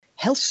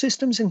health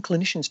systems and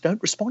clinicians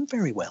don't respond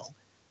very well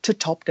to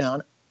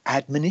top-down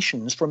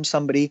admonitions from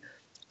somebody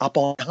up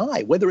on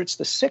high, whether it's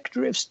the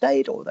Secretary of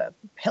State or the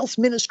Health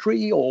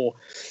Ministry or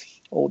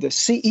the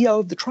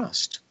CEO of the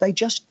trust. They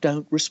just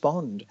don't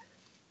respond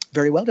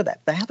very well to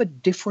that. They have a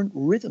different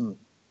rhythm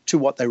to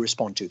what they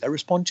respond to. They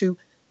respond to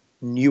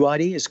new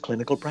ideas,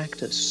 clinical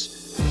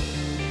practice.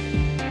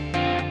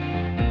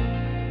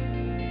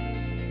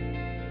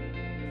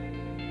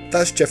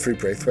 That's Geoffrey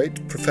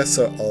Braithwaite,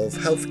 Professor of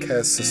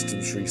Healthcare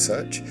Systems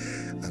Research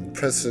and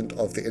President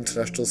of the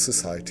International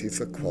Society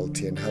for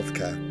Quality in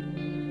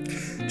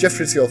Healthcare.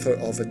 Geoffrey is the author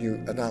of a new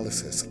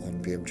analysis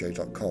on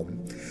BMJ.com,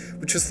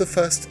 which is the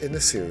first in a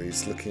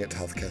series looking at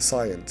healthcare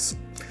science.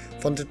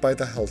 Funded by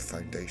the Health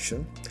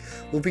Foundation,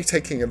 we'll be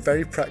taking a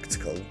very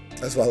practical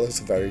as well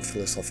as a very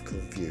philosophical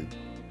view.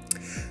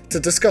 To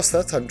discuss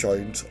that, I'm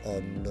joined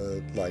on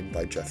the line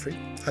by Geoffrey.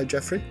 Hi,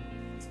 Geoffrey.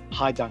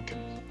 Hi,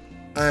 Duncan.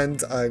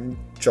 And I'm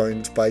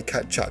joined by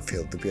Kat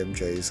Chatfield, the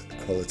BMJ's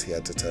quality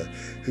editor,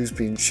 who's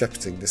been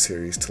shepherding the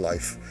series to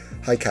life.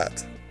 Hi,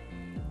 Kat.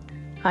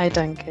 Hi,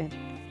 Duncan.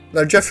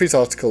 Now, Geoffrey's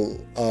article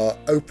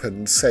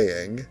opened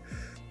saying,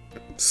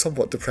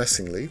 somewhat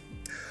depressingly,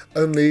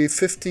 only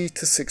 50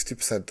 to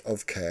 60%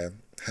 of care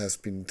has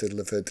been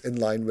delivered in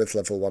line with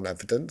level 1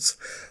 evidence.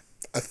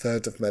 A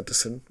third of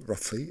medicine,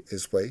 roughly,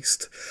 is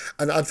waste,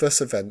 and adverse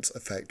events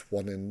affect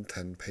 1 in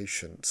 10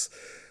 patients.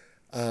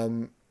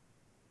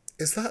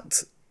 Is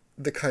that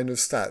the kind of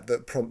stat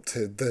that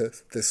prompted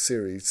this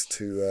series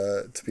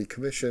to be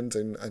commissioned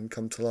and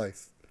come to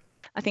life?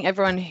 I think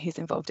everyone who's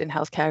involved in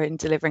healthcare and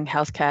delivering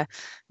healthcare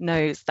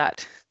knows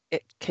that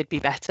it could be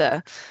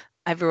better.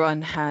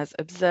 Everyone has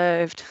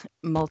observed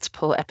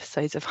multiple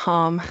episodes of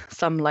harm,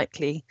 some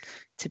likely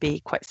to be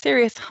quite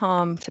serious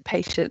harm to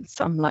patients,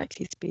 some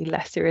likely to be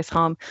less serious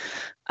harm.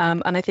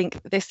 And I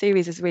think this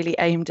series is really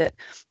aimed at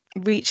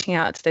reaching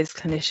out to those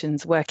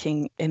clinicians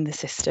working in the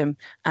system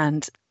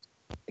and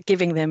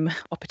giving them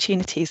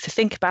opportunities to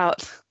think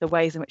about the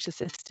ways in which the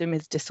system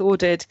is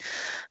disordered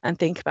and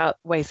think about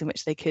ways in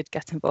which they could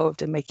get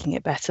involved in making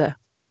it better.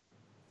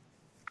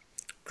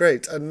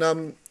 Great.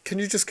 And can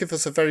you just give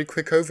us a very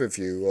quick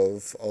overview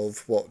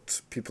of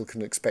what people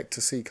can expect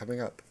to see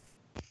coming up?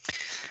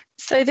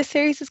 So the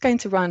series is going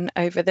to run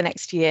over the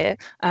next year,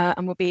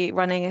 and we'll be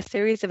running a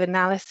series of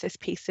analysis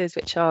pieces,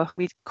 which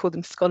we call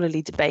them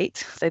scholarly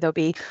debate. So there'll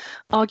be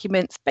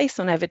arguments based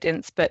on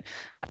evidence, but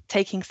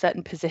taking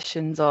certain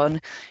positions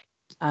on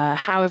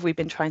how have we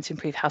been trying to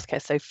improve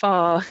healthcare so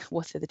far?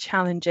 What are the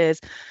challenges?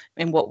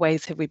 In what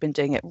ways have we been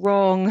doing it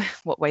wrong?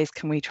 What ways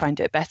can we try and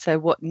do it better?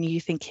 What new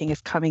thinking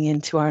is coming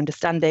into our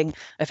understanding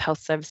of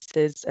health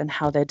services and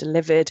how they're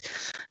delivered?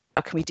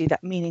 How can we do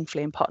that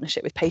meaningfully in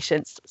partnership with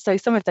patients? So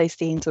some of those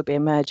themes will be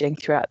emerging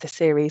throughout the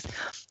series.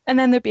 And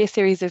then there'll be a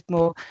series of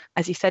more,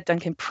 as you said,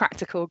 Duncan,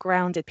 practical,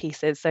 grounded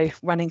pieces. So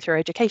running through our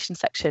education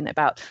section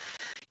about,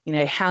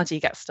 how do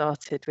you get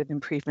started with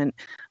improvement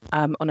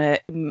on a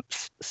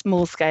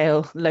small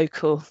scale,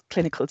 local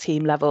clinical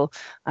team level?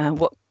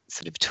 What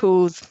sort of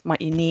tools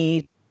might you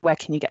need? Where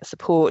can you get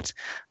support?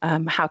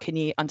 How can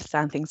you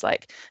understand things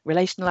like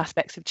relational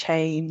aspects of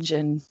change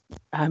and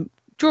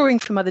drawing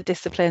from other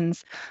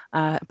disciplines,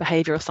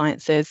 behavioural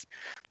sciences,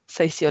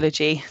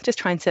 sociology, just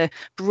trying to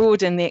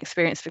broaden the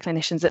experience for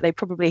clinicians that they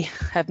probably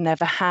have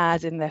never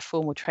had in their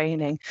formal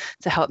training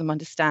to help them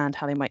understand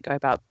how they might go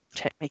about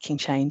making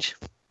change.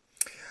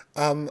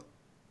 And,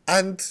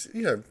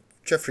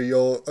 Geoffrey,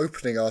 your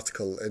opening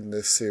article in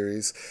this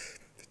series,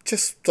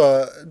 just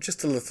a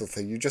little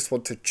thing, you just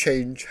want to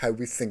change how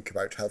we think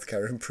about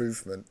healthcare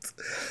improvement.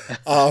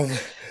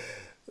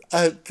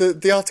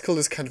 The article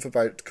is kind of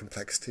about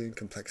complexity and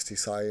complexity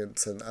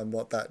science and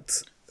what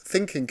that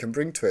thinking can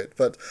bring to it.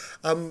 But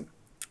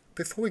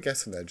before we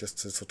get in there, just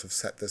to sort of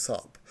set this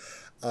up,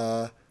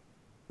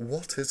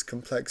 what is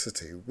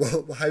complexity?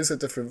 Well, how is it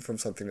different from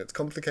something that's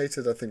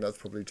complicated? I think that's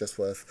probably just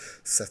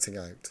worth setting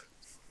out.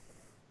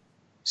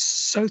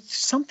 So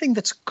something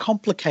that's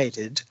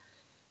complicated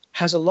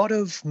has a lot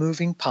of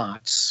moving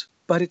parts,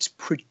 but it's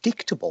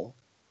predictable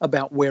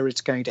about where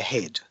it's going to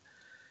head.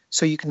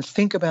 So you can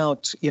think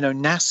about,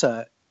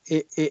 NASA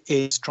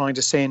is trying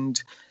to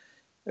send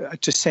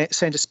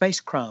a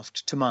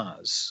spacecraft to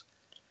Mars.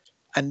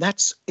 And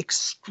that's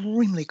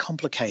extremely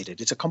complicated.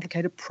 It's a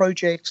complicated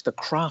project. The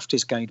craft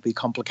is going to be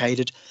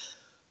complicated.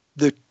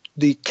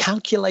 The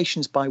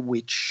calculations by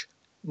which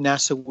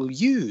NASA will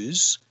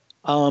use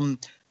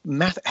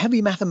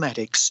heavy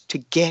mathematics to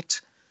get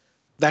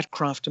that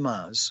craft to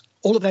Mars,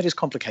 all of that is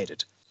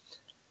complicated.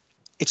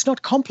 It's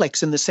not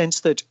complex in the sense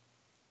that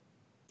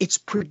it's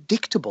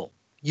predictable.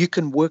 You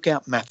can work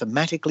out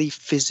mathematically,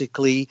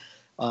 physically,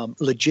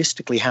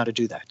 logistically how to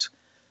do that.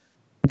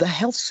 The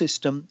health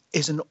system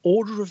is an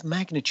order of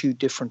magnitude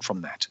different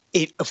from that.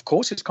 It, of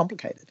course, is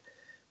complicated,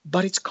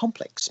 but it's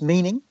complex,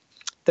 meaning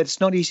that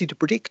it's not easy to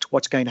predict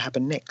what's going to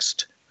happen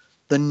next.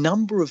 The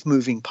number of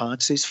moving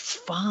parts is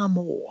far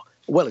more.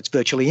 Well, it's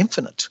virtually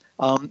infinite,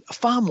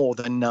 far more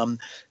than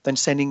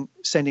sending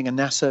a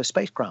NASA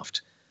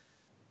spacecraft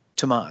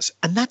to Mars.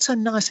 And that's a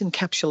nice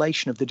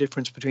encapsulation of the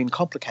difference between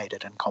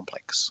complicated and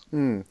complex.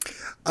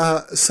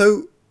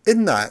 So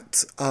in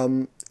that,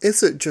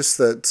 is it just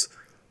that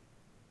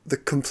the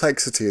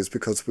complexity is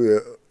because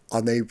we're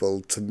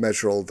unable to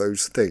measure all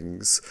those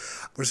things?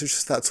 Or is it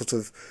just that sort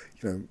of,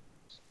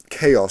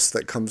 chaos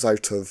that comes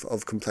out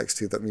of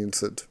complexity that means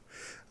that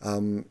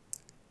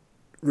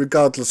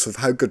regardless of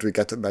how good we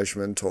get at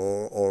measurement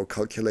or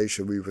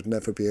calculation, we would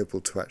never be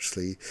able to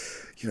actually,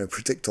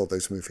 predict all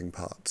those moving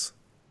parts?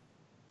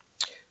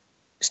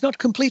 It's not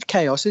complete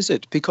chaos, is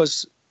it?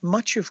 Because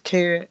much of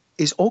care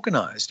is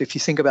organised. If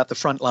you think about the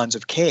front lines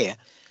of care,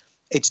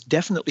 it's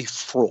definitely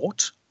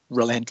fraught,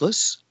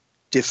 relentless,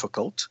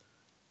 difficult,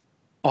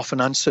 often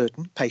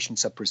uncertain.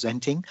 Patients are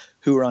presenting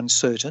who are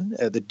uncertain.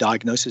 The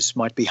diagnosis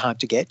might be hard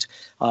to get.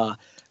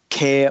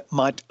 Care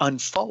might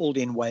unfold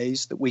in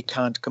ways that we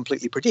can't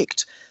completely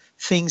predict.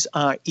 Things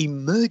are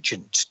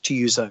emergent, to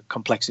use a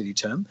complexity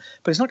term,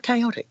 but it's not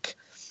chaotic.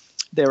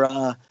 There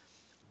are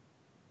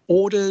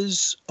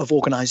orders of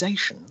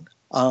organisation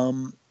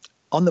on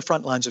the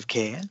front lines of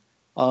care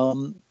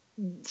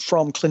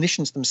from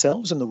clinicians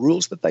themselves and the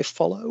rules that they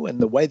follow and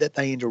the way that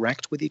they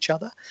interact with each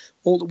other,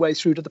 all the way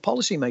through to the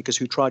policymakers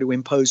who try to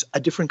impose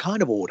a different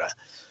kind of order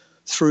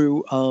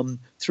through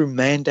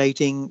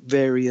mandating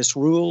various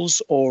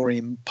rules or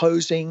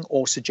imposing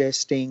or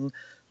suggesting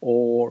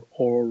or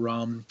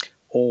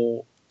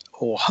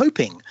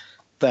hoping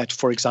that,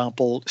 for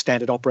example,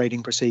 standard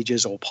operating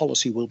procedures or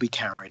policy will be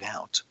carried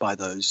out by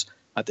those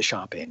at the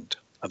sharp end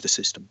of the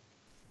system.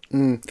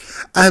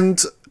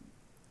 And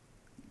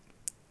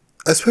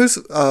I suppose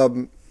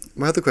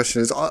my other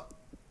question is,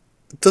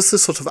 does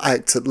this sort of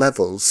act at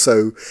levels?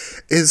 So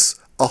is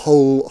a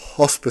whole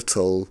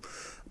hospital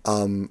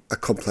a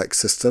complex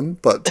system,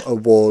 but a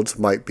ward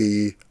might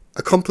be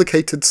a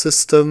complicated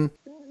system?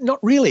 Not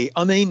really.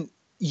 I mean,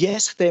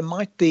 yes, there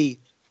might be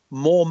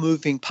more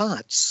moving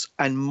parts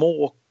and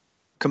more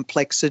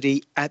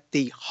complexity at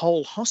the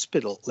whole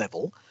hospital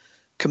level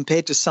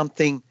compared to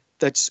something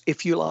that's,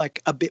 if you like,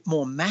 a bit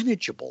more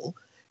manageable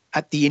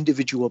at the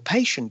individual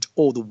patient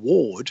or the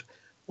ward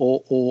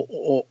or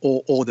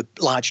the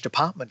large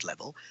department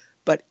level.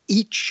 But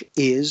each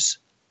is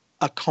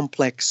a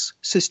complex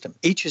system.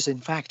 Each is, in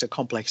fact, a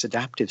complex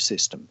adaptive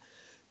system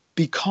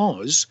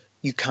because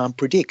you can't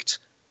predict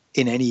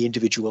in any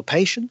individual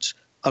patient,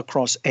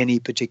 across any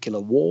particular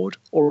ward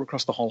or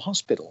across the whole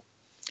hospital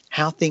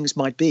how things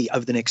might be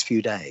over the next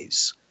few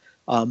days.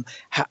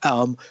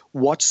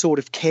 What sort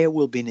of care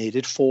will be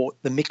needed for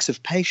the mix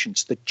of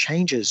patients that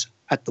changes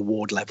at the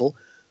ward level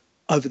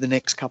over the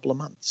next couple of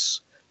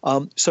months.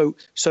 So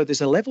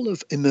there's a level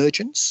of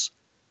emergence,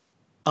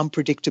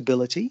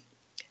 unpredictability,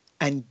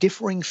 and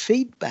differing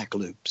feedback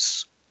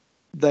loops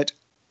that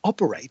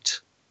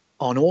operate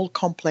on all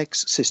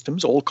complex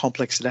systems, all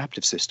complex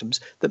adaptive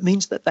systems. That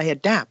means that they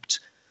adapt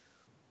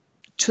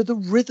to the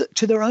rhythm,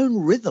 to their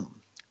own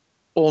rhythm,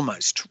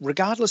 almost,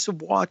 regardless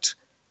of what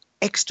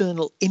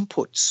external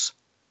inputs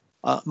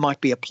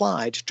might be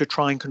applied to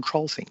try and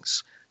control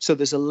things. So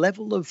there's a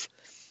level of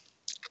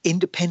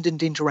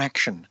independent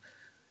interaction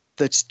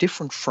that's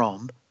different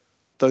from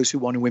those who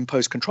want to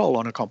impose control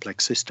on a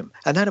complex system.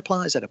 And that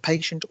applies at a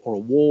patient or a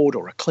ward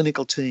or a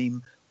clinical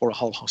team or a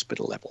whole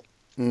hospital level.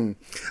 I mean,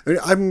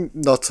 I'm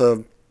not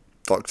a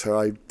doctor.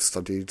 I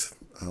studied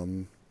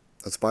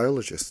as a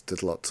biologist,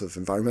 did lots of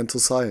environmental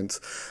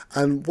science.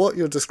 And what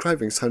you're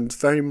describing sounds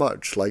very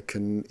much like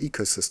an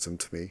ecosystem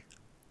to me.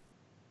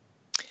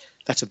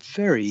 That's a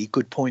very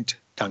good point,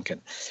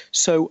 Duncan.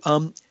 So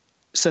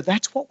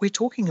that's what we're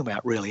talking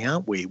about, really,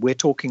 aren't we? We're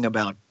talking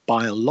about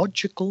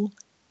biological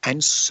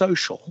and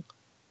social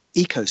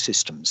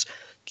ecosystems.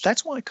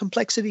 That's why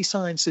complexity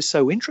science is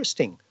so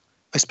interesting,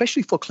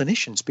 especially for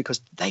clinicians,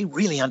 because they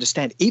really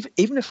understand,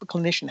 even if a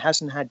clinician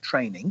hasn't had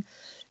training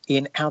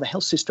in how the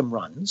health system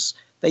runs,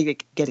 they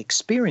get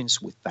experience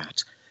with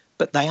that,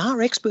 but they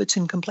are experts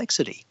in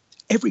complexity.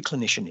 Every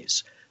clinician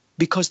is,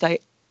 because they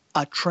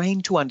are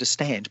trained to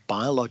understand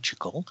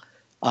biological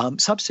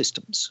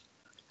subsystems,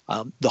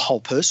 the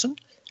whole person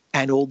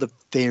and all the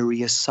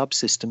various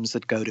subsystems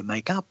that go to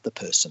make up the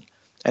person.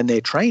 And they're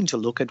trained to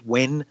look at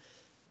when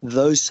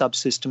those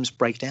subsystems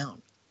break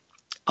down,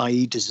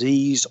 i.e.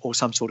 disease or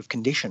some sort of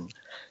condition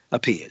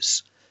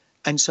appears.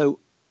 And so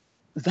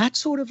that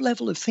sort of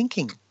level of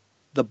thinking,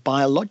 the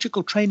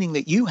biological training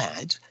that you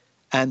had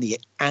and the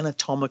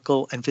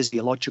anatomical and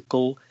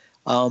physiological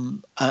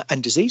and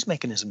disease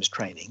mechanisms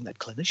training that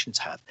clinicians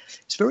have,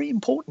 is very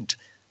important.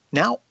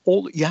 Now,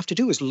 all you have to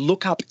do is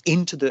look up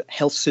into the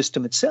health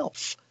system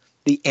itself,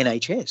 the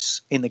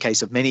NHS, in the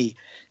case of many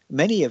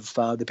of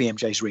the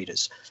BMJ's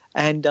readers,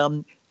 and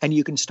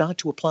you can start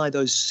to apply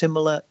those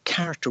similar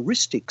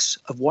characteristics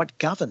of what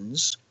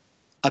governs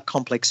a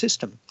complex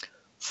system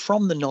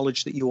from the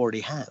knowledge that you already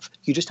have.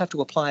 You just have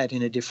to apply it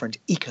in a different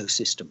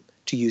ecosystem,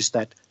 to use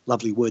that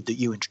lovely word that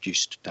you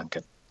introduced,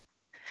 Duncan.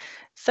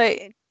 So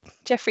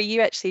Jeffrey,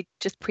 you actually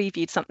just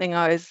previewed something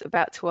I was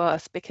about to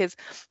ask, because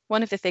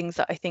one of the things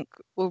that I think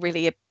will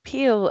really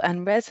appeal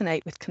and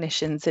resonate with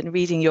clinicians in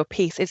reading your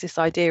piece is this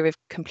idea of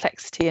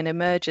complexity and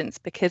emergence,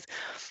 because,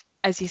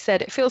 as you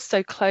said, it feels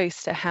so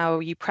close to how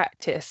you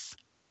practice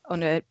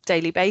on a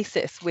daily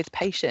basis with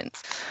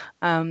patients.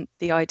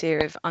 The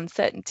idea of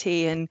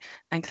uncertainty and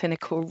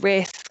clinical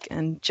risk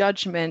and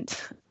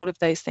judgment, all of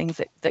those things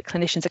that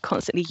clinicians are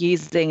constantly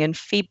using, and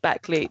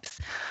feedback loops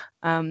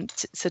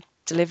to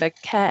deliver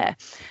care.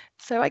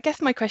 So I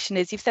guess my question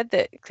is, you've said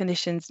that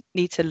clinicians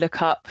need to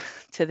look up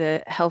to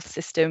the health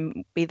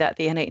system, be that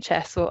the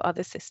NHS or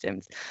other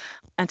systems,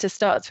 and to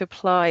start to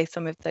apply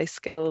some of those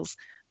skills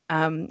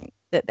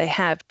that they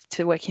have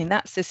to working in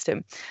that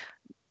system.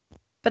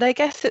 But I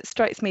guess it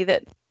strikes me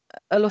that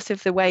a lot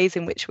of the ways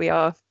in which we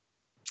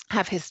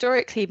have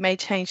historically made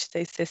change to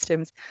those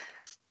systems,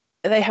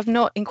 they have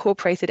not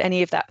incorporated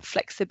any of that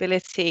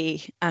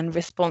flexibility and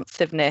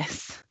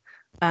responsiveness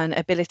and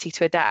ability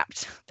to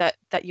adapt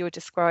that you're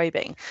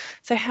describing.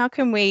 So how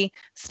can we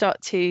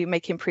start to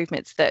make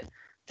improvements that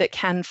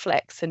can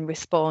flex and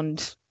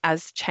respond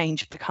as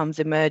change becomes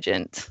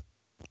emergent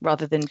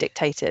rather than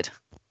dictated?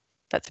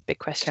 That's a big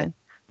question.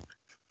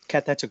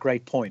 Kat, that's a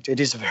great point.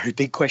 It is a very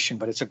big question,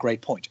 but it's a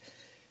great point.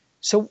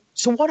 So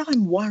what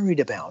I'm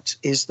worried about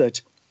is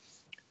that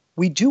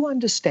we do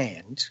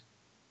understand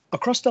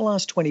across the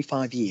last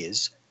 25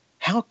 years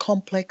how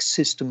complex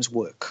systems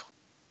work.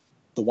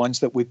 The ones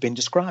that we've been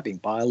describing,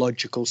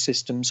 biological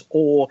systems,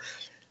 or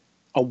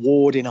a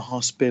ward in a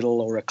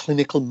hospital, or a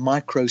clinical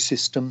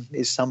microsystem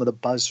is some of the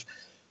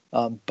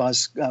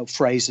buzz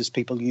phrases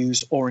people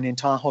use, or an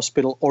entire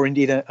hospital, or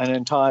indeed an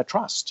entire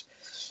trust.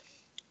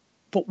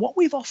 But what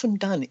we've often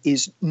done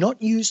is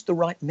not use the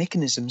right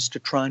mechanisms to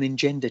try and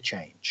engender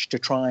change, to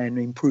try and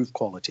improve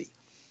quality.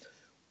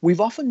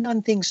 We've often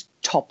done things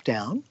top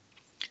down.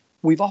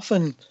 We've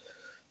often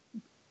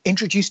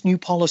introduced new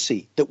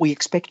policy that we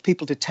expect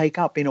people to take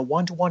up in a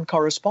one-to-one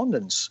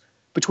correspondence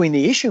between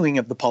the issuing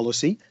of the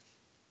policy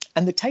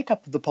and the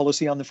take-up of the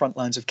policy on the front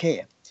lines of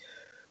care.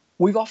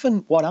 We've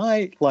often, what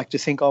I like to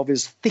think of,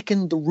 is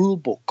thickened the rule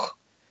book.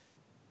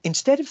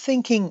 Instead of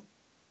thinking,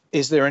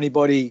 is there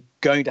anybody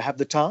going to have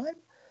the time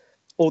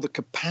or the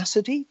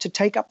capacity to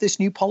take up this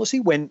new policy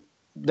when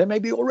there may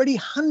be already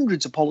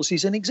hundreds of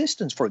policies in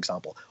existence, for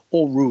example,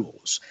 or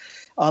rules?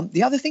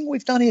 The other thing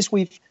we've done is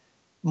we've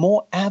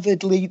more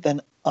avidly than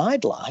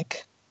I'd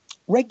like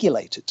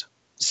regulated.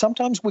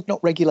 Sometimes we've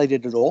not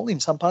regulated at all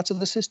in some parts of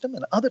the system,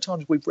 and other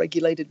times we've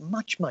regulated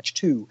much, much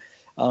too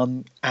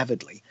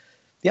avidly.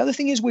 The other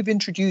thing is we've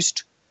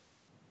introduced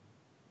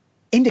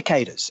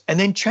indicators and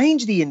then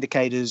changed the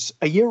indicators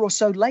a year or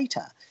so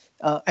later,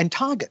 and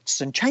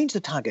targets, and changed the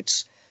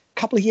targets a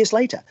couple of years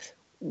later.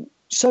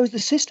 So the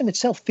system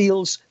itself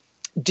feels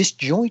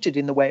disjointed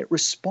in the way it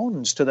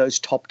responds to those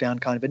top-down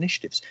kind of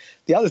initiatives.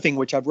 The other thing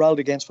which I've railed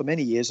against for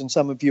many years, and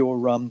some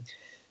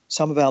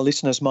of our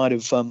listeners might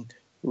have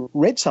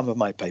read some of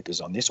my papers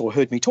on this or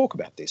heard me talk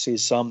about this,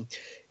 is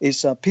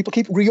people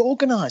keep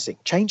reorganizing,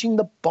 changing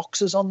the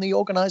boxes on the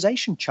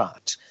organization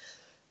chart,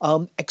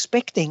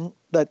 expecting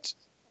that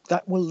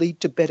will lead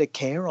to better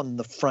care on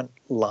the front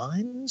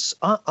lines.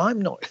 I'm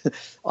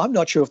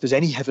not sure if there's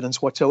any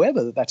evidence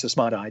whatsoever that that's a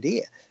smart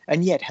idea,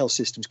 and yet health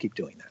systems keep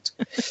doing that.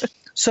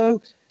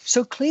 So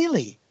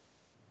clearly,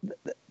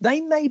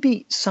 they may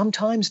be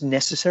sometimes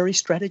necessary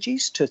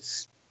strategies to,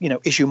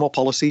 issue more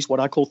policies, what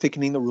I call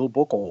thickening the rule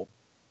book, or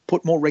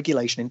put more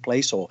regulation in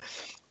place, or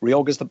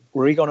reorganize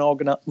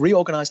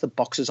the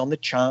boxes on the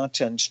chart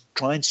and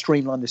try and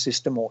streamline the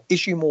system, or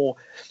issue more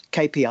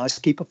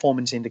KPIs, key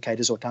performance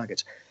indicators or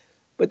targets.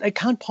 But they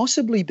can't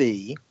possibly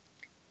be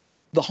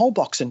the whole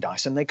box and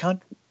dice, and they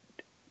can't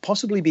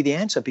possibly be the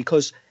answer,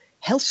 because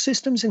health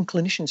systems and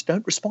clinicians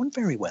don't respond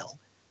very well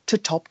to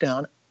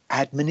top-down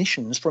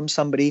admonitions from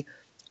somebody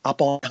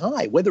up on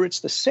high, whether it's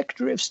the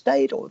Secretary of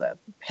State or the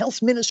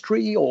Health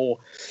Ministry or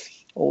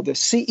the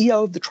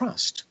CEO of the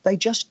trust. They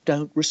just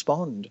don't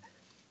respond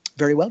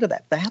very well to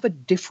that. They have a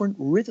different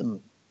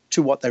rhythm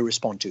to what they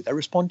respond to. They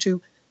respond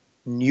to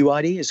new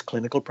ideas,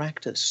 clinical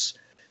practice,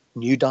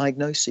 new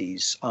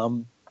diagnoses,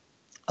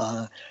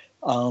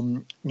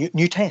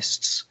 new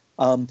tests,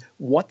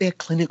 what their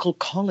clinical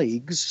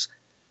colleagues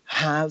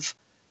have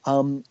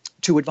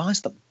to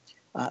advise them,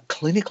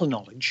 clinical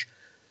knowledge.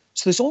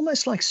 So there's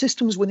almost like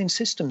systems within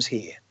systems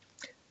here,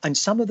 and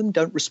some of them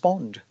don't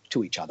respond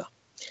to each other.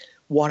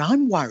 What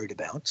I'm worried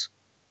about,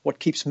 what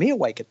keeps me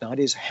awake at night,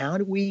 is how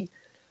do we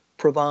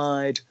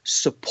provide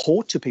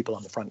support to people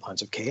on the front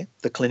lines of care,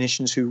 the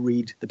clinicians who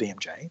read the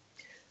BMJ,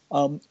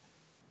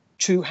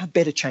 to have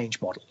better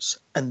change models.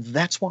 And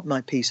that's what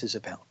my piece is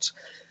about,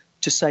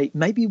 to say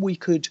maybe we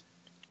could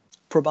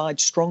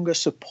provide stronger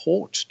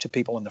support to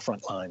people on the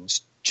front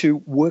lines, to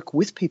work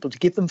with people, to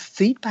give them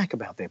feedback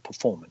about their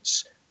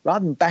performance,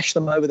 rather than bash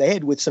them over the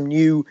head with some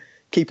new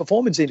key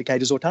performance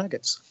indicators or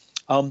targets,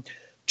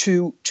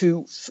 to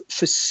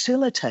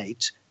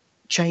facilitate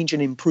change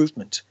and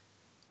improvement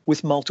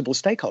with multiple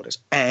stakeholders.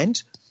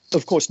 And,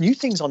 of course, new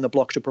things on the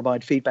block to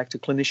provide feedback to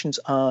clinicians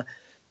are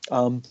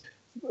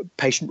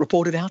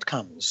patient-reported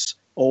outcomes,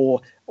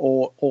 or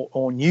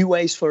new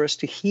ways for us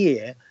to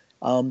hear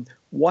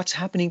what's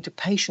happening to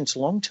patients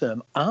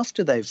long-term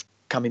after they've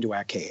come into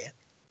our care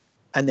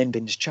and then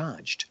been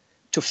discharged,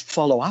 to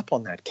follow up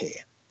on that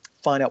care,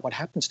 find out what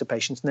happens to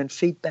patients, and then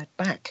feed that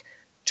back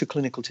to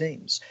clinical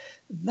teams.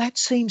 That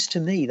seems to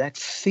me, that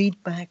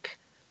feedback,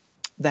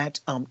 that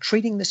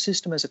treating the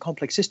system as a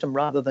complex system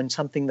rather than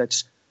something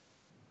that's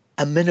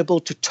amenable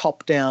to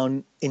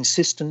top-down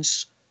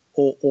insistence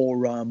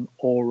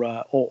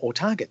or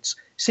targets,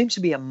 seems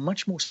to be a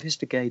much more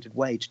sophisticated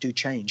way to do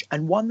change,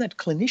 and one that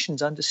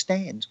clinicians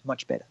understand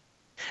much better.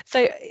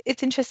 So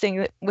it's interesting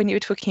that when you were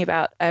talking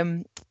about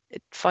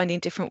finding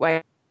different ways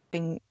of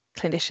giving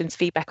clinicians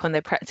feedback on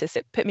their practice,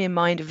 it put me in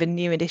mind of a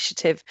new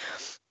initiative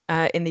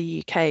in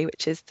the UK,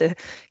 which is the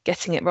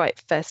Getting It Right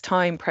First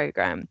Time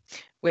programme,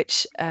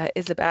 which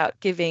is about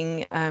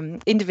giving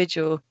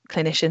individual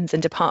clinicians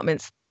and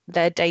departments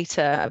their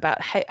data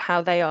about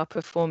how they are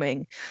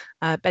performing,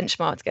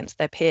 benchmarked against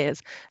their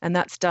peers, and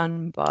that's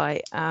done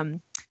by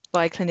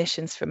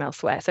clinicians from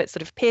elsewhere. So it's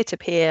sort of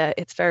peer-to-peer.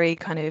 It's very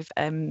kind of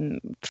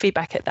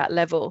feedback at that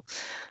level.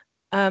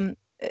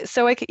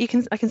 So I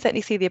can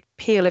certainly see the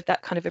appeal of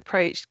that kind of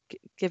approach,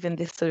 given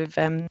this sort of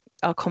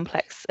our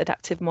complex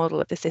adaptive model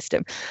of the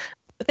system.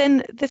 But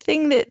then the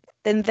thing that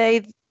then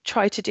they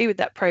try to do with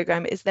that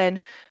program is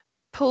then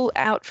pull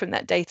out from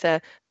that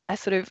data a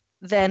sort of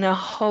then a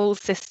whole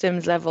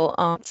systems level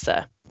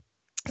answer.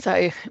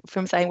 So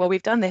from saying, well,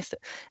 we've done this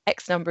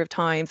X number of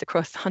times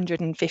across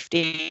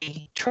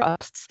 150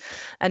 trusts,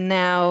 and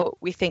now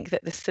we think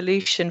that the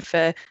solution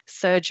for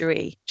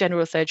surgery,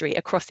 general surgery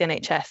across the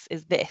NHS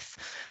is this.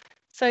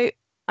 So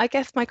I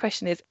guess my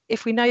question is,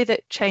 if we know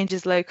that change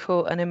is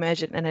local and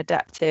emergent and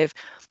adaptive,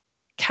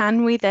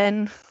 can we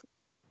then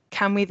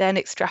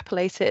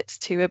extrapolate it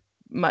to a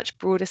much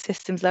broader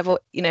systems level?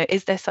 You know,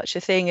 is there such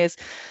a thing as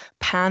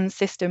pan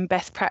system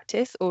best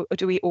practice, or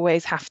do we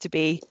always have to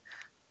be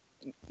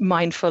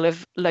mindful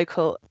of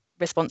local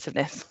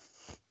responsiveness?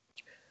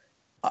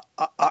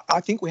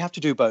 I think we have to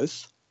do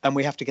both, and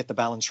we have to get the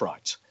balance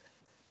right.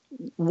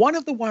 One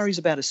of the worries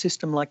about a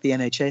system like the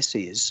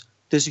NHS is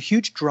there's a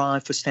huge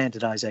drive for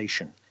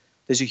standardization.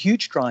 There's a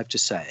huge drive to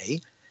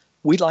say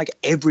we'd like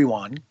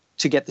everyone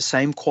to get the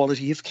same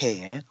quality of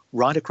care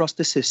right across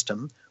the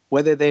system,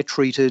 whether they're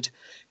treated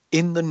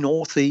in the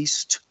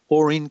Northeast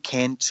or in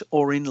Kent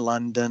or in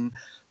London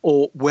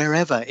or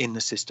wherever in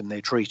the system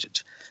they're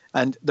treated.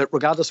 And that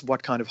regardless of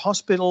what kind of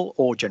hospital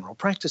or general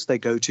practice they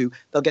go to,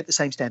 they'll get the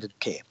same standard of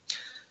care.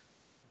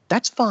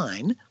 That's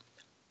fine,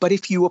 but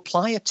if you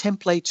apply a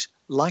template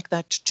like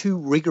that too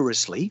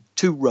rigorously,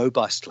 too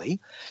robustly,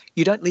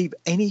 you don't leave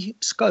any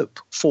scope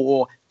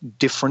for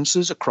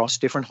differences across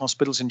different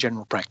hospitals and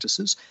general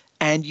practices,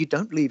 and you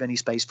don't leave any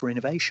space for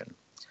innovation.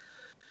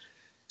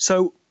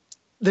 So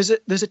there's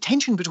a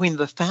tension between the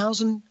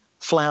 1,000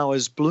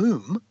 flowers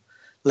bloom,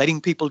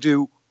 letting people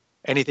do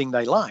anything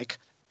they like,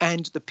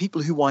 and the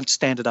people who want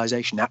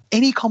standardization. Now,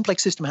 any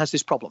complex system has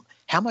this problem.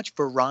 How much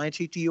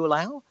variety do you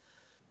allow?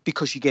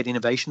 Because you get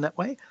innovation that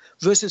way,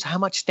 versus how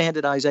much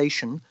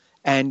standardization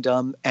and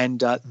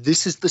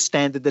this is the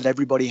standard that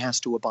everybody has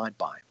to abide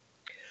by.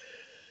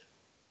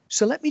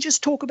 So let me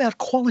just talk about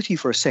quality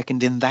for a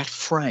second in that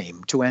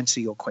frame to answer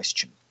your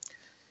question.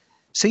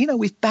 So, you know,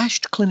 we've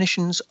bashed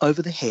clinicians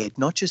over the head,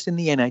 not just in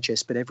the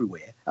NHS but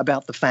everywhere,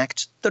 about the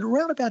fact that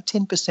around about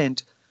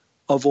 10%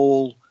 of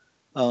all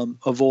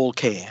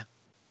care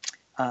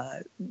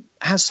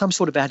has some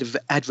sort of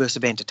adverse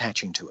event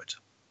attaching to it.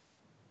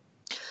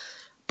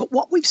 But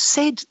what we've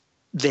said,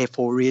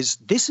 therefore, is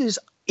this is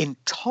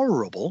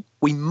intolerable.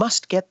 We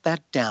must get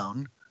that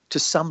down to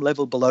some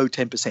level below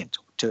 10%,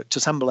 to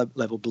some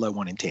level below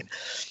 1 in 10.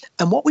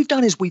 And what we've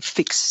done is we've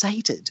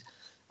fixated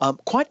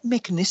quite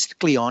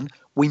mechanistically on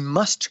we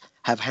must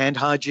have hand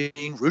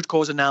hygiene, root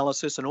cause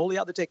analysis, and all the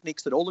other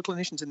techniques that all the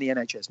clinicians in the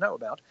NHS know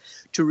about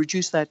to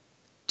reduce that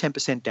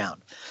 10%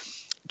 down.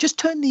 Just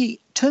turn the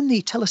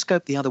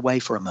telescope the other way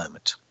for a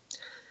moment.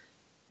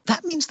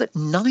 That means that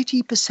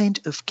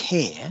 90% of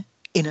care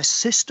in a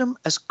system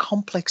as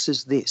complex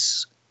as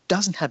this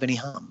doesn't have any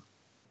harm.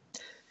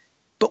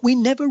 But we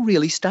never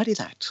really study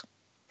that.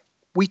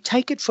 We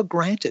take it for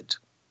granted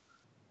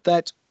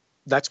that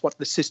that's what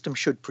the system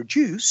should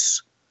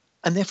produce,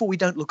 and therefore we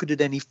don't look at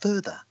it any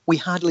further. We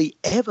hardly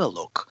ever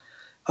look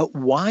at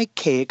why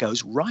care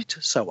goes right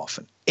so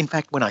often. In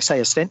fact, when I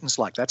say a sentence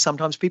like that,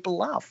 sometimes people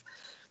laugh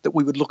that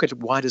we would look at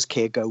why does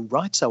care go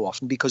right so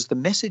often, because the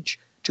message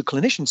to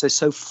clinicians has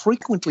so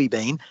frequently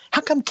been,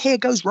 how come care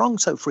goes wrong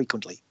so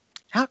frequently?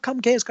 How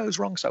come care goes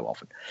wrong so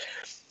often?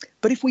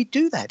 But if we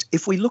do that,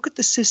 if we look at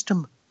the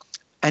system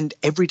and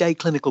everyday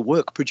clinical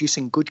work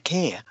producing good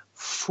care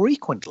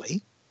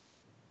frequently,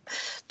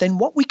 then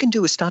what we can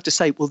do is start to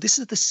say, well, this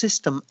is the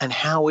system and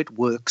how it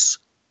works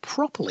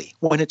properly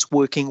when it's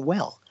working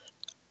well.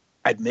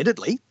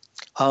 Admittedly,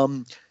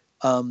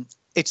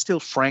 it's still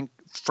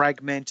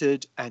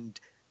fragmented and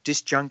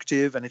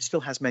disjunctive, and it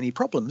still has many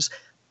problems.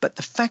 But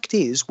the fact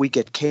is we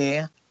get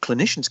care,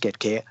 clinicians get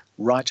care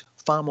right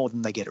far more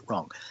than they get it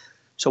wrong.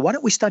 So why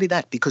don't we study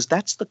that? Because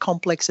that's the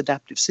complex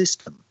adaptive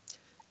system.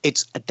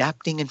 It's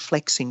adapting and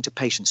flexing to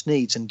patients'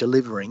 needs and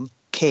delivering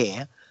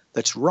care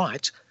that's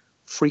right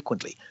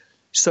frequently.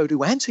 So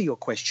to answer your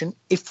question,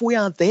 if we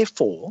are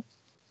therefore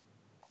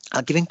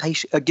giving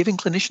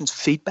clinicians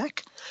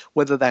feedback,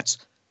 whether that's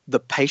the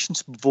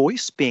patient's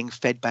voice being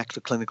fed back to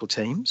clinical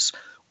teams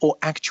or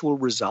actual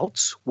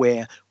results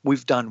where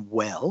we've done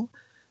well,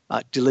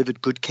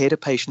 delivered good care to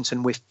patients,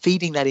 and we're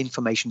feeding that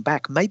information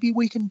back, maybe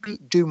we can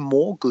do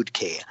more good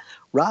care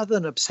rather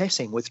than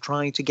obsessing with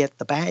trying to get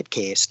the bad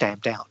care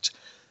stamped out.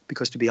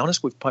 Because to be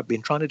honest, we've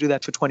been trying to do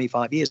that for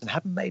 25 years and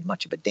haven't made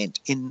much of a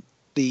dent in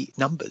the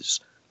numbers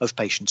of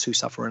patients who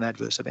suffer an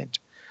adverse event.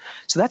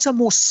 So that's a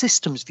more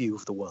systems view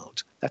of the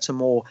world. That's a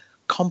more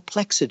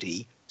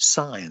complexity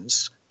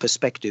science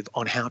perspective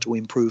on how to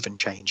improve and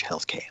change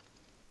healthcare.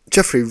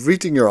 Geoffrey,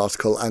 reading your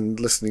article and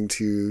listening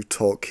to you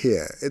talk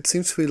here, it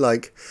seems to me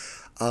like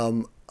a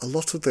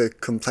lot of the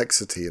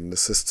complexity in the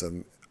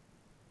system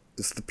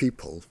is the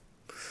people.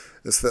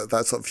 It's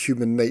that sort of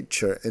human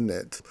nature in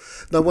it.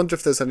 And I wonder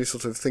if there's any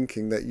sort of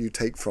thinking that you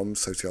take from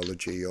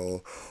sociology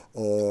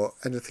or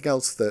anything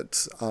else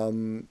that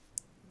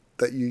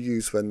that you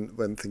use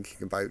when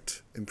thinking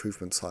about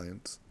improvement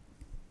science.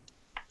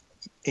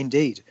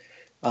 Indeed.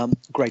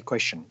 Great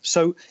question.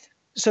 So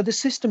the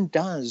system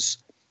does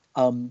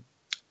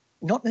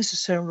not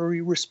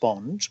necessarily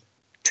respond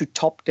to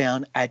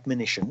top-down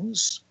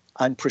admonitions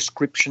and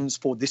prescriptions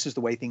for this is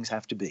the way things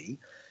have to be.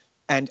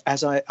 And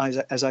as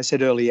I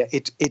said earlier,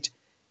 it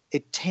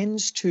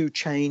tends to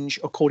change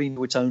according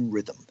to its own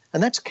rhythm.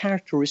 And that's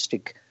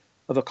characteristic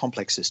of a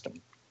complex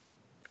system.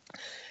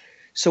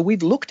 So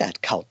we've looked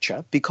at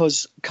culture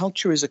because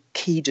culture is a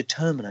key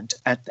determinant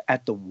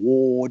at the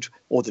ward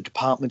or the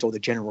department or the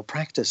general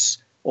practice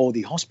or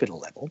the hospital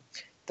level.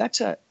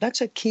 That's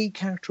a key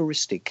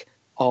characteristic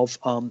of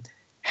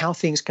how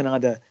things can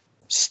either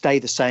stay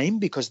the same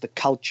because the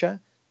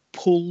culture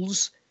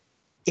pulls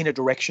in a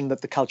direction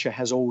that the culture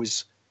has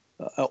always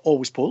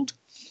pulled,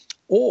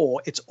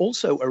 or it's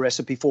also a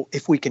recipe for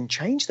if we can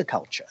change the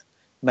culture,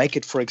 make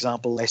it, for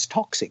example, less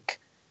toxic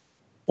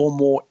or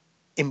more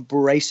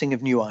embracing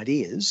of new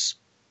ideas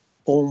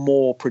or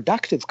more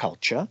productive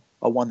culture,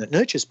 or one that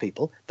nurtures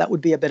people, that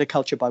would be a better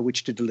culture by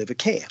which to deliver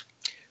care.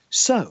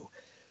 So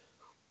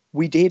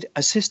we did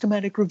a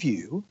systematic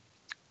review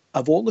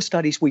of all the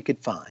studies we could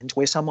find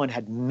where someone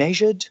had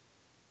measured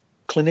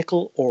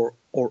clinical or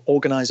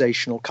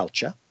organizational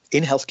culture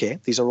in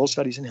healthcare. These are all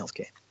studies in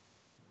healthcare.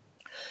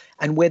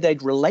 And where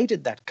they'd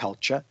related that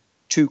culture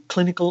to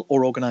clinical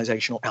or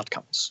organizational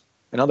outcomes.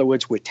 In other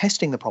words, we're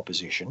testing the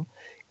proposition.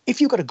 If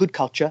you've got a good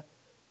culture,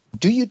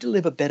 do you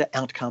deliver better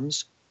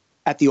outcomes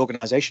at the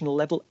organizational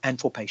level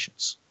and for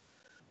patients?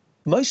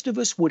 Most of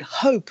us would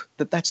hope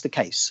that that's the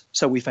case.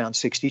 So we found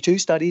 62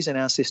 studies in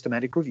our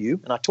systematic review,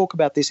 and I talk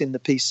about this in the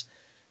piece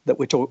that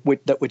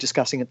we're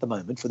discussing at the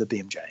moment for the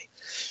BMJ.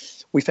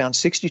 We found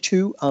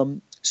 62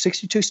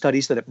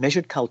 studies that have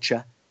measured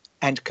culture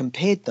and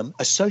compared them,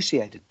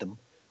 associated them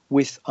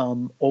with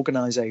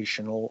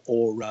organizational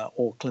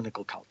or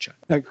clinical culture,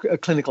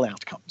 clinical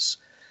outcomes.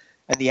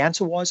 And the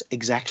answer was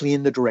exactly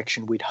in the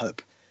direction we'd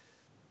hope.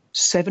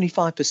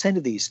 75%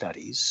 of these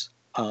studies,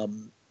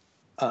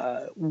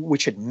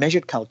 which had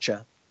measured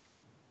culture,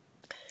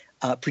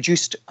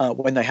 produced,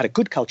 when they had a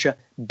good culture,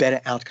 better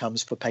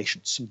outcomes for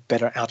patients,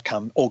 better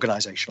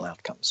organizational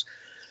outcomes.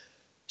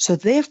 So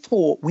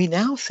therefore, we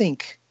now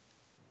think,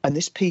 and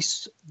this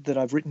piece that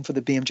I've written for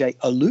the BMJ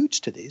alludes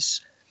to this,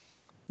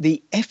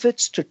 the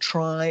efforts to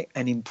try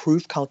and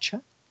improve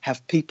culture,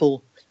 have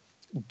people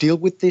deal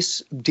with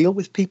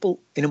people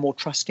in a more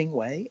trusting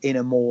way, in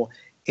a more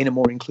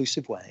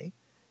inclusive way,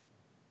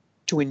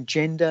 to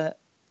engender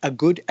a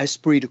good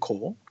esprit de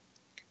corps,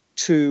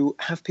 to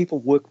have people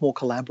work more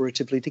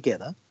collaboratively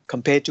together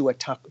compared to a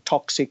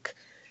toxic,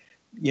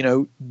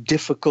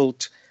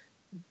 difficult,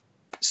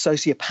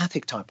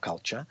 sociopathic type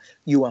culture.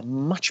 You are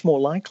much more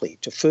likely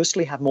to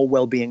firstly have more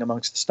well-being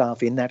amongst the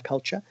staff in that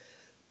culture,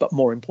 but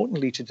more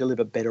importantly to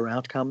deliver better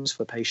outcomes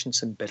for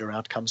patients and better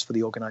outcomes for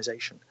the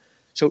organization.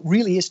 So it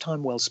really is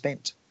time well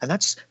spent. And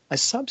that's a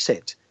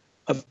subset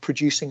of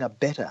producing a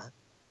better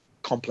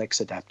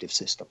complex adaptive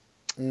system.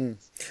 And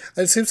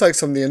it seems like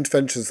some of the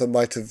interventions that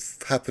might have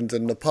happened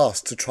in the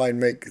past to try and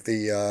make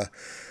to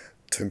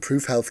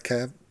improve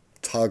healthcare,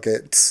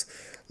 targets,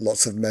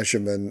 lots of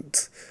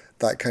measurement,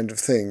 that kind of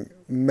thing,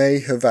 may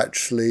have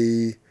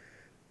actually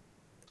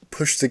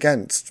pushed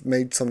against,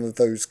 made some of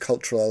those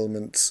cultural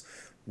elements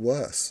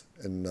worse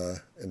in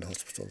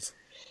hospitals.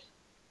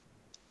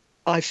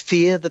 I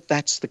fear that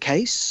that's the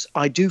case.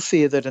 I do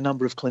fear that a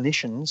number of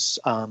clinicians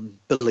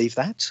believe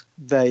that.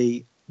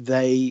 They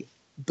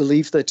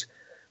believe that,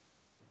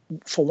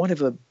 for want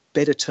of a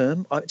better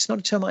term, it's not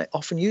a term I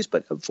often use,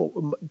 but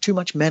for too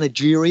much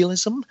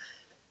managerialism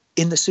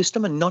in the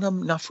system and not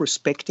enough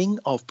respecting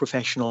of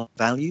professional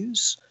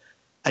values.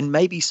 And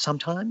maybe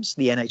sometimes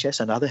the NHS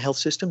and other health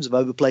systems have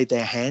overplayed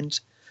their hand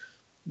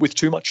with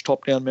too much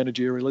top-down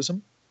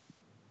managerialism,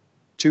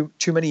 too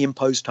many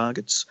imposed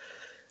targets,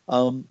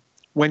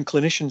 when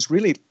clinicians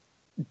really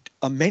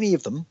many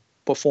of them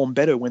perform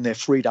better when they're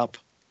freed up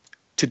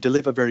to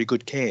deliver very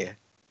good care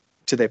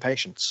to their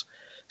patients.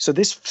 So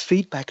this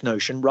feedback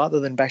notion, rather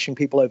than bashing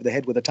people over the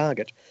head with a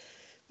target,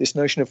 this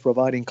notion of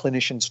providing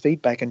clinicians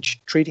feedback and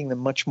treating them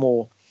much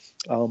more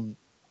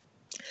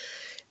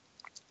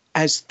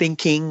as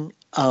thinking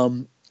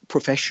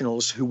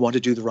professionals who want to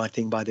do the right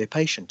thing by their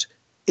patient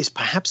is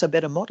perhaps a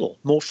better model,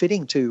 more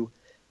fitting to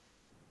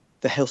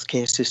the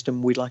healthcare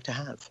system we'd like to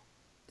have.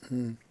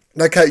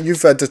 Now, Kate,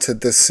 you've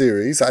edited this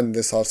series and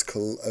this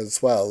article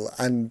as well,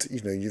 and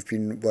you've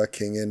been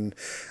working in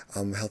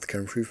healthcare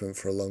improvement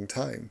for a long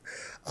time.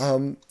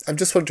 I'm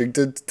just wondering,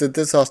 did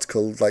this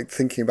article, like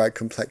thinking about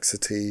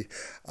complexity,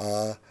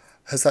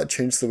 has that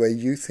changed the way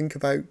you think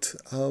about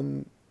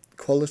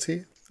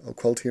quality or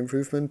quality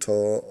improvement,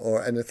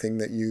 or anything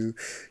that you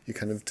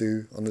kind of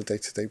do on a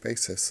day-to-day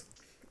basis?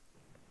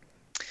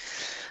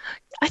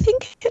 I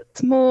think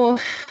it's more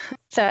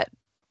that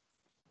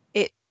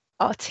it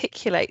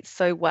articulates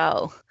so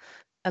well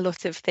a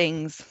lot of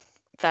things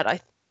that I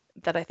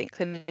think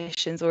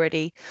clinicians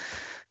already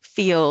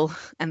feel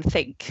and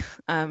think.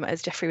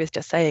 As Jeffrey was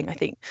just saying, I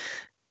think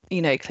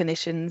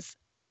clinicians,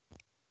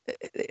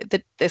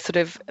 the sort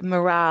of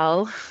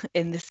morale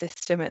in the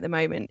system at the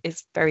moment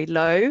is very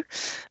low,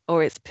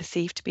 or it's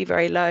perceived to be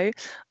very low.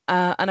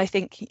 And I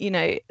think,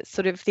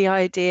 sort of the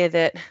idea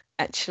that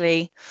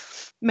actually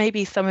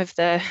maybe some of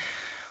the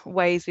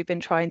ways we've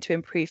been trying to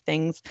improve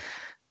things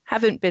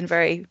haven't been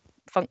very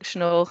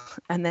functional,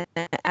 and then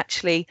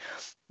actually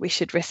we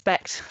should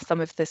respect some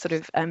of the sort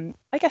of,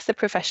 I guess, the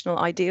professional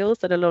ideals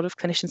that a lot of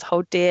clinicians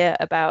hold dear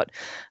about,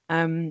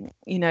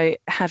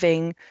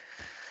 having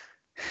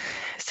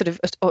sort of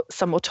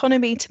some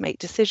autonomy to make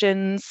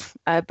decisions,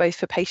 both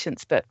for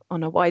patients but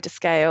on a wider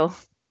scale.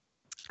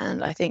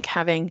 And I think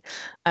having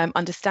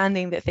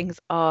understanding that things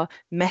are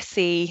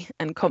messy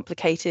and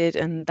complicated,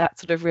 and that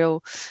sort of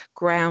real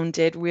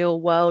grounded, real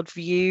world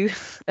view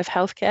of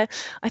healthcare.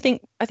 I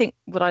think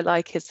what I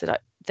like is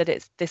that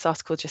this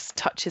article just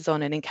touches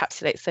on and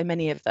encapsulates so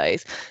many of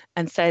those,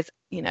 and says,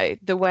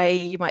 the way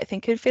you might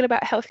think and feel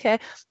about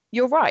healthcare,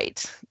 you're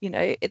right.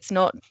 It's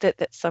not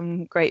that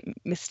some great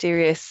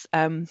mysterious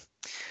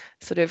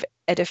sort of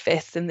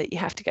edifice, and that you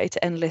have to go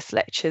to endless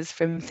lectures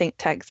from think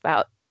tanks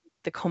about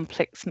the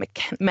complex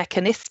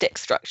mechanistic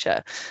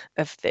structure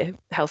of the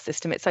health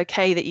system. It's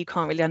okay that you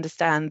can't really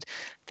understand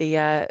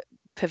the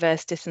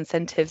perverse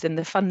disincentives in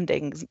the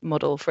funding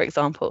model, for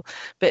example.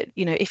 But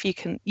if you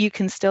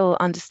can still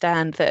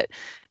understand that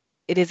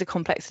it is a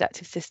complex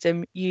adaptive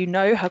system.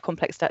 How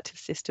complex adaptive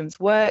systems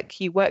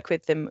work. You work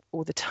with them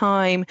all the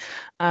time,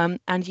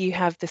 and you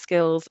have the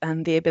skills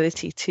and the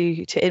ability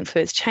to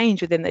influence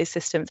change within those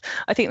systems.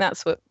 I think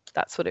that's what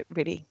it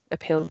really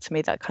appealed to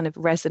me, that kind of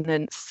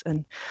resonance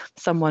and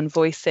someone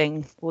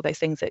voicing all those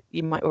things that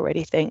you might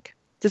already think.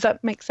 Does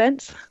that make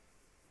sense?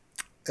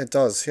 It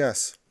does,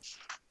 yes.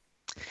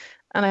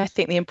 And I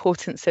think the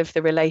importance of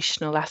the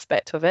relational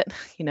aspect of it,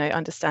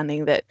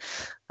 understanding that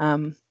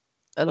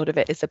a lot of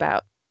it is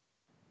about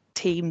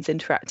teams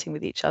interacting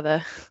with each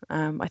other.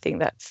 I think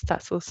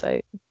that's also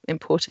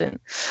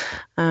important.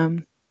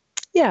 So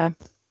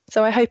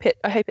I hope it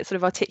sort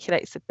of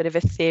articulates a bit of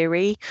a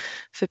theory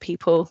for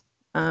people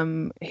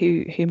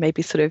who may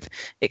be sort of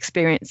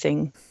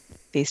experiencing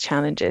these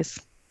challenges.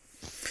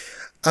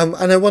 And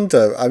I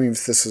wonder,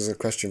 if this is a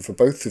question for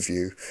both of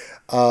you,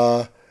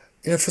 for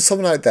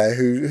someone out there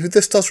who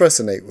this does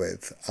resonate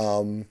with,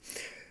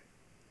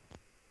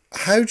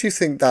 how do you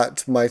think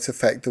that might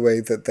affect the way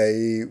that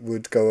they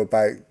would go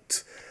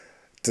about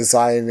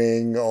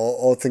designing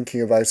or thinking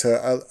about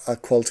a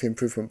quality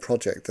improvement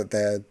project that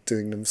they're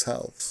doing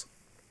themselves?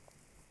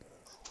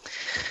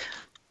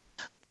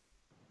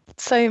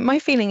 So my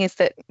feeling is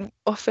that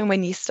often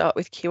when you start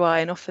with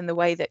QI, and often the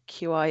way that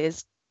QI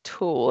is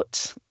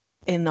taught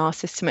in our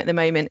system at the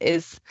moment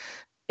is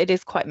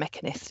quite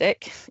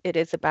mechanistic. It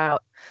is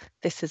about,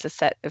 this is a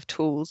set of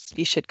tools,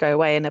 you should go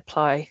away and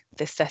apply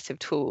this set of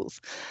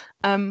tools.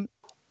 And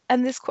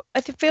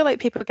I feel like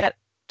people get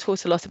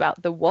taught a lot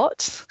about the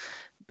what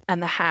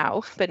and the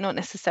how, but not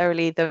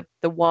necessarily the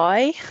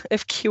why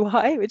of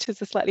QI, which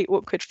is a slightly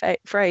awkward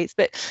phrase.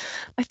 But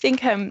I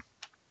think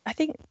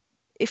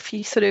if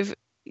you sort of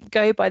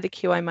go by the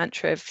QI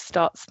mantra of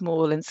start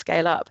small and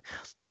scale up,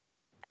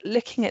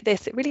 looking at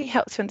this, it really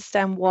helps to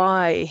understand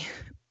why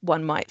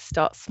one might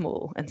start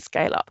small and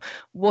scale up.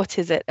 What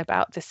is it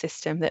about the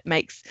system that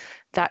makes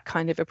that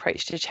kind of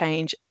approach to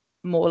change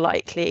more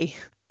likely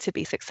to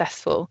be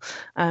successful?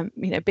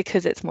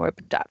 Because it's more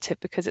adaptive,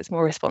 because it's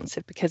more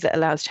responsive, because it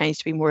allows change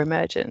to be more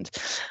emergent.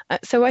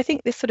 So I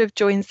think this sort of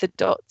joins the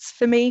dots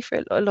for me,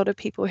 for a lot of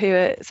people who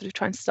are sort of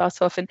trying to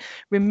start off, and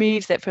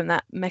removes it from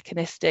that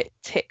mechanistic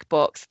tick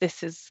box.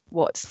 This is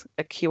what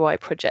a QI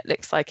project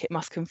looks like. It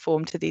must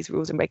conform to these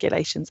rules and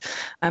regulations.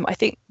 I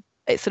think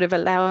it sort of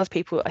allows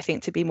people, I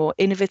think, to be more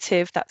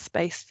innovative, that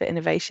space for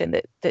innovation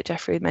that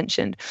Jeffrey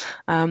mentioned,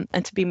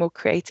 and to be more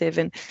creative,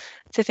 and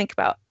to think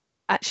about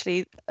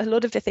actually a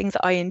lot of the things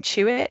that I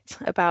intuit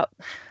about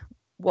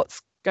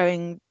what's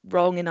going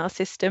wrong in our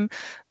system,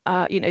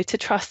 to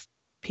trust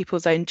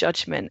people's own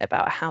judgment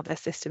about how their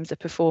systems are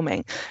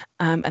performing,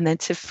 and then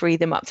to free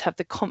them up to have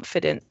the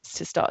confidence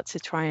to start to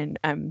try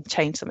and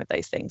change some of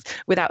those things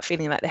without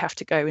feeling like they have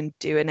to go and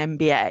do an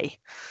MBA,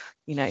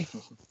 you know.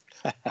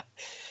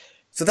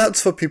 So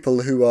that's for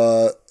people who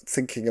are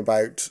thinking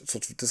about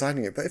sort of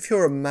designing it. But if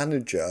you're a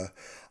manager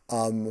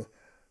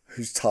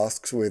who's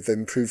tasked with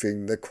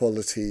improving the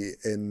quality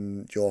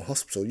in your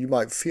hospital, you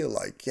might feel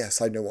like,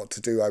 yes, I know what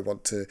to do. I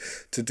want to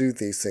do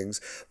these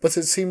things. But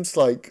it seems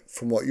like,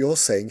 from what you're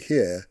saying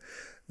here,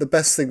 the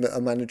best thing that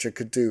a manager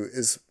could do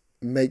is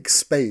make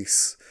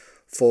space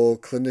for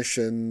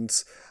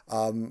clinicians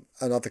and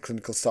other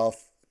clinical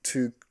staff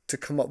to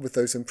come up with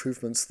those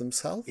improvements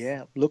themselves.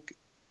 Yeah, look,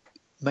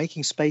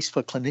 making space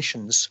for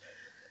clinicians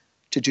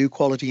to do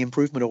quality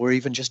improvement or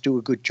even just do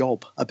a good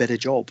job, a better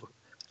job,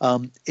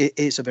 it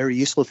is a very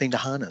useful thing to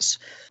harness.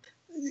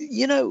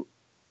 You know,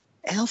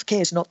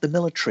 healthcare is not the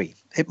military.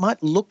 It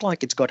might look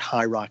like it's got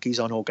hierarchies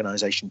on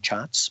organisation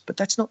charts, but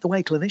that's not the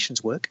way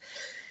clinicians work.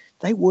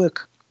 They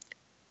work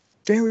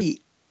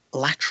very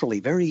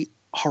laterally, very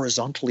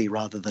horizontally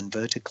rather than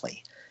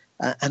vertically.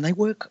 And they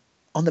work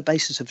on the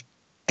basis of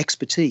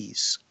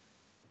expertise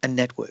and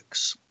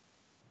networks.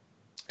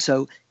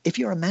 So if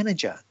you're a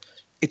manager,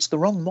 it's the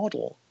wrong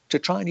model to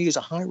try and use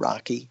a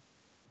hierarchy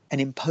and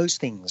impose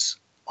things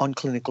on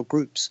clinical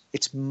groups.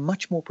 It's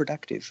much more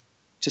productive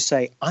to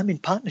say, I'm in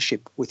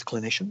partnership with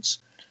clinicians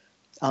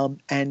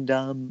and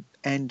I'm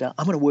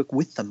going to work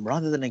with them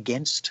rather than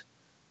against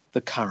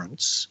the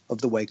currents of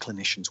the way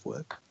clinicians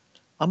work.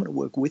 I'm going to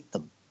work with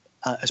them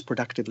as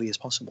productively as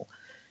possible.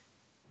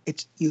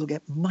 You'll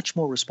get much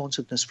more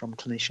responsiveness from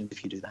clinicians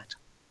if you do that.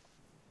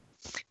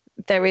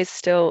 There is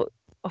still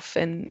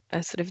often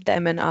a sort of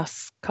them and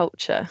us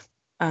culture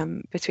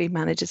between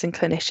managers and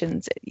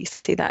clinicians. You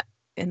see that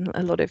in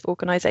a lot of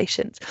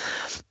organisations.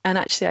 And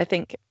actually, I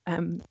think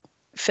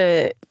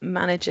for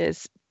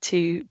managers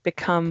to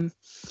become,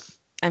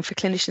 and for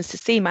clinicians to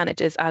see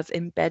managers as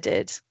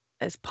embedded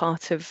as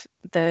part of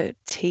the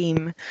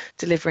team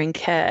delivering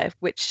care,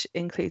 which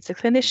includes the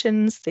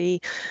clinicians,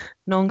 the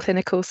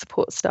non-clinical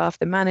support staff,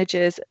 the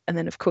managers, and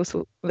then of course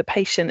the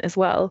patient as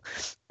well.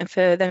 And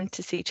for them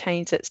to see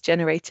change that's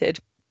generated,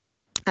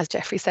 as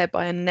Jeffrey said,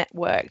 by a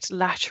networked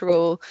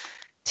lateral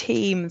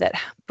team that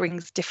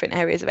brings different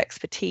areas of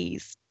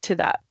expertise to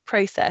that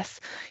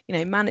process. You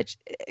know,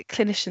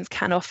 clinicians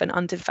can often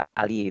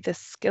undervalue the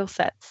skill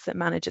sets that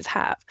managers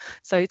have.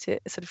 So to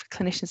sort of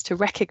clinicians to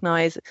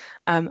recognise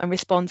and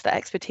respond to that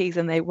expertise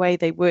in the way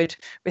they would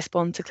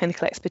respond to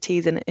clinical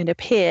expertise in a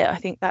peer, I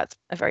think that's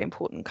a very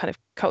important kind of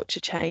culture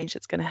change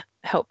that's going to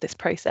help this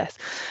process.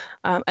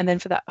 And then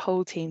for that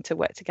whole team to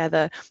work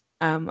together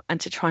and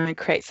to try and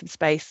create some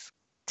space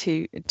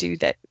to do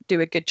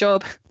a good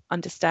job,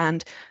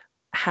 understand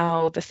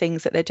how the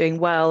things that they're doing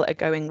well are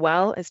going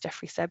well. As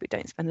Jeffrey said, we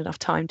don't spend enough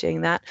time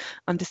doing that.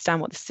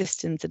 Understand what the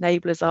systems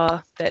enablers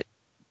are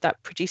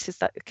that produces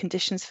that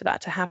conditions for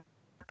that to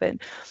happen,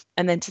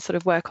 and then to sort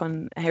of work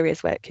on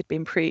areas where it could be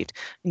improved.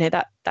 You know,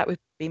 that would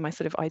be my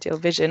sort of ideal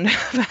vision of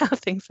how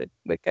things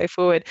would go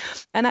forward.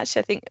 And actually,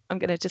 I think I'm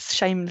going to just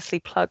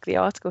shamelessly plug the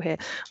article here.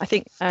 I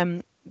think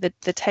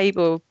the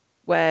table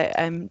where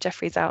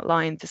Jeffrey's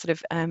outlined the sort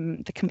of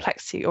the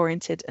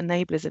complexity-oriented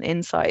enablers and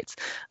insights.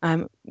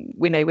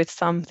 We know with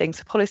some things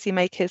for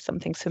policymakers, some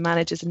things for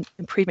managers and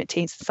improvement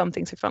teams, some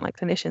things for frontline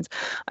clinicians.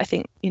 I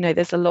think, you know,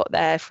 there's a lot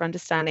there for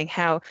understanding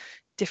how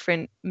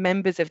different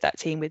members of that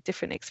team with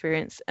different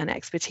experience and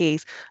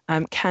expertise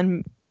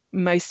can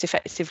most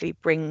effectively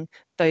bring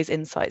those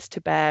insights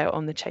to bear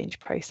on the change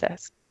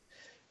process.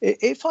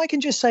 If I can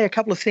just say a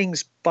couple of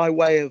things by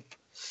way of,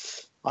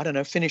 I don't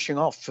know, finishing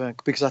off,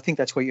 because I think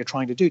that's what you're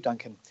trying to do,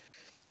 Duncan.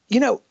 You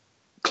know,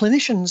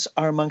 clinicians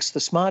are amongst the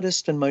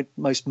smartest and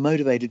most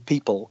motivated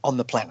people on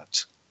the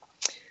planet.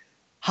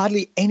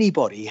 Hardly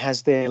anybody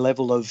has their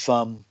level of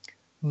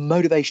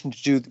motivation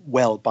to do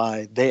well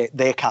by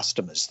their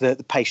customers, the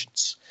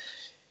patients.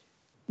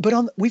 But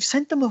we've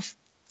sent them a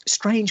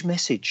strange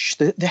message.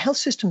 The health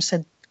system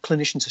sent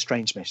clinicians a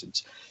strange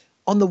message.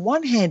 On the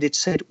one hand, it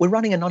said, we're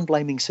running a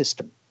non-blaming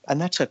system. And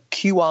that's a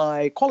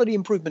QI, quality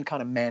improvement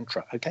kind of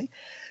mantra, okay?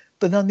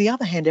 But on the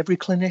other hand, every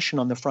clinician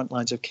on the front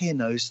lines of care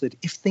knows that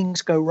if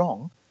things go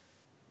wrong,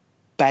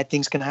 bad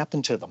things can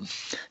happen to them.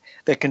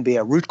 There can be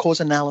a root cause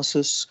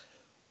analysis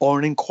or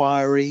an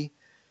inquiry,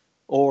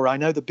 or I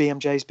know the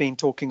BMJ's been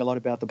talking a lot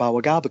about the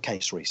Bawagaba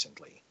case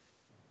recently.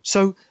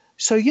 So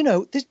you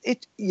know,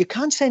 you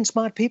can't send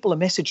smart people a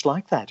message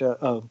like that,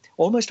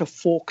 almost a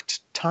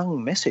forked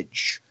tongue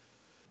message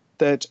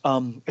that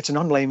it's a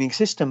non-blaming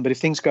system, but if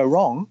things go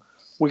wrong,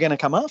 we're going to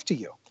come after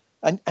you.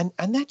 And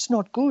that's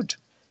not good.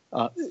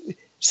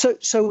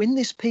 So in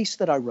this piece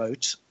that I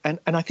wrote, and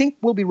I think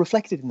will be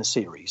reflected in the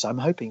series, I'm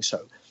hoping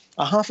so,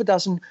 are half a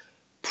dozen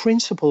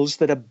principles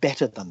that are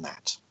better than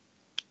that.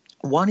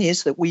 One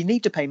is that we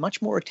need to pay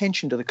much more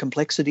attention to the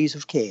complexities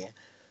of care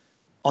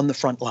on the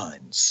front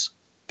lines,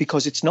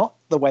 because it's not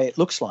the way it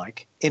looks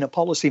like in a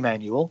policy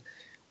manual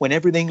when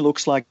everything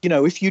looks like, you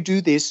know, if you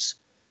do this,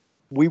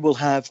 we will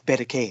have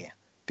better care,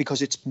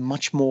 because it's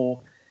much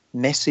more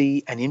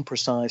messy and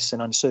imprecise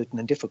and uncertain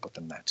and difficult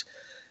than that.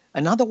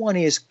 Another one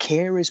is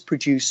care is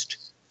produced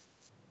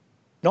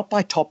not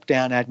by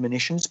top-down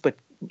admonitions, but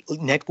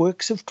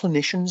networks of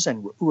clinicians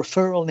and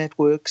referral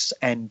networks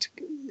and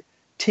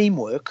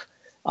teamwork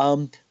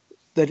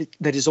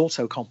that is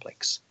also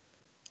complex.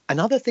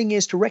 Another thing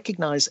is to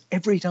recognize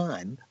every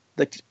time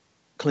that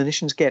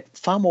clinicians get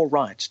far more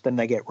right than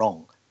they get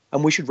wrong.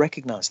 And we should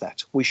recognize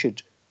that. We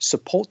should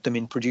support them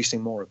in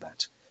producing more of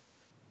that.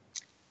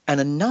 And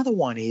another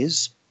one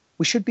is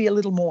we should be a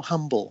little more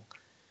humble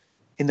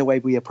in the way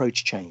we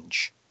approach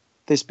change.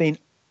 There's been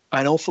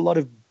an awful lot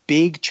of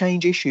big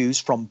change issues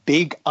from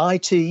big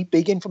IT,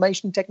 big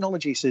information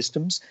technology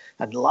systems,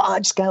 and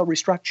large-scale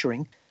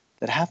restructuring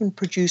that haven't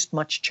produced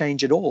much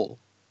change at all,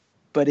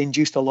 but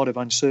induced a lot of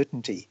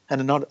uncertainty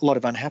and a lot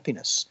of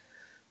unhappiness.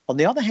 On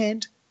the other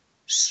hand,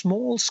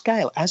 small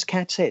scale, as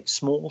Kat said,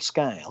 small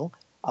scale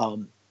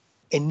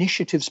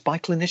initiatives by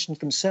clinicians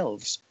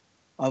themselves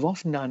have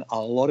often done a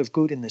lot of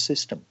good in the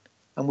system,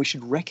 and we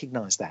should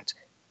recognize that.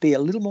 Be a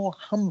little more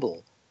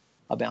humble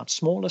about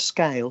smaller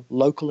scale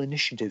local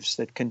initiatives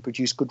that can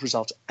produce good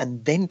results,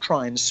 and then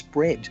try and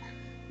spread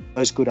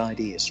those good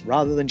ideas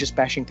rather than just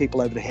bashing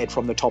people over the head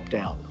from the top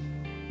down.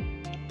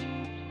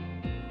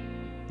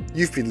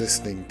 You've been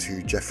listening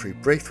to Geoffrey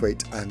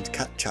Braithwaite and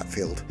Kat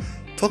Chatfield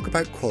talk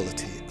about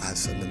quality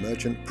as an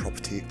emergent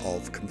property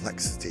of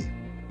complexity.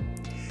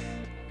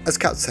 As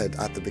Kat said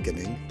at the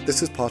beginning,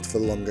 this is part of a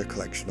longer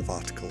collection of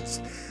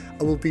articles,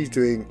 and we'll be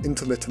doing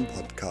intermittent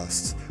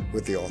podcasts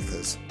with the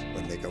authors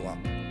when they go up.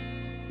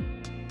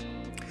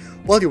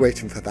 While you're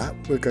waiting for that,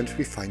 we're going to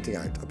be finding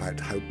out about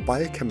how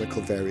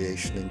biochemical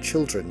variation in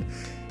children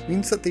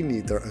means that they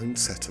need their own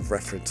set of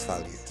reference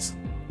values.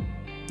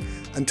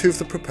 And two of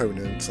the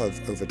proponents of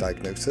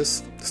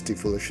overdiagnosis, Steve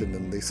Woolishin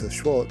and Lisa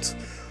Schwartz,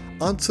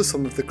 answer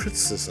some of the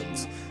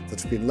criticisms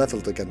that have been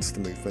levelled against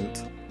the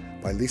movement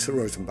by Lisa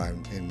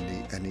Rosenbaum in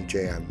the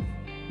NEJM.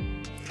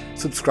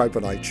 Subscribe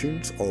on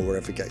iTunes or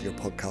wherever you get your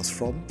podcasts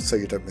from so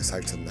you don't miss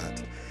out on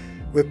that.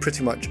 We're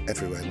pretty much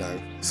everywhere now,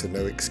 so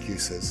no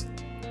excuses.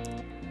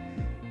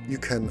 You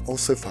can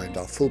also find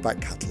our full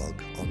back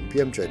catalogue on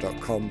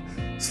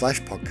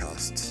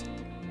bmj.com/podcasts.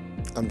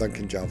 I'm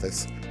Duncan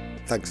Jarvis.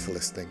 Thanks for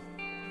listening.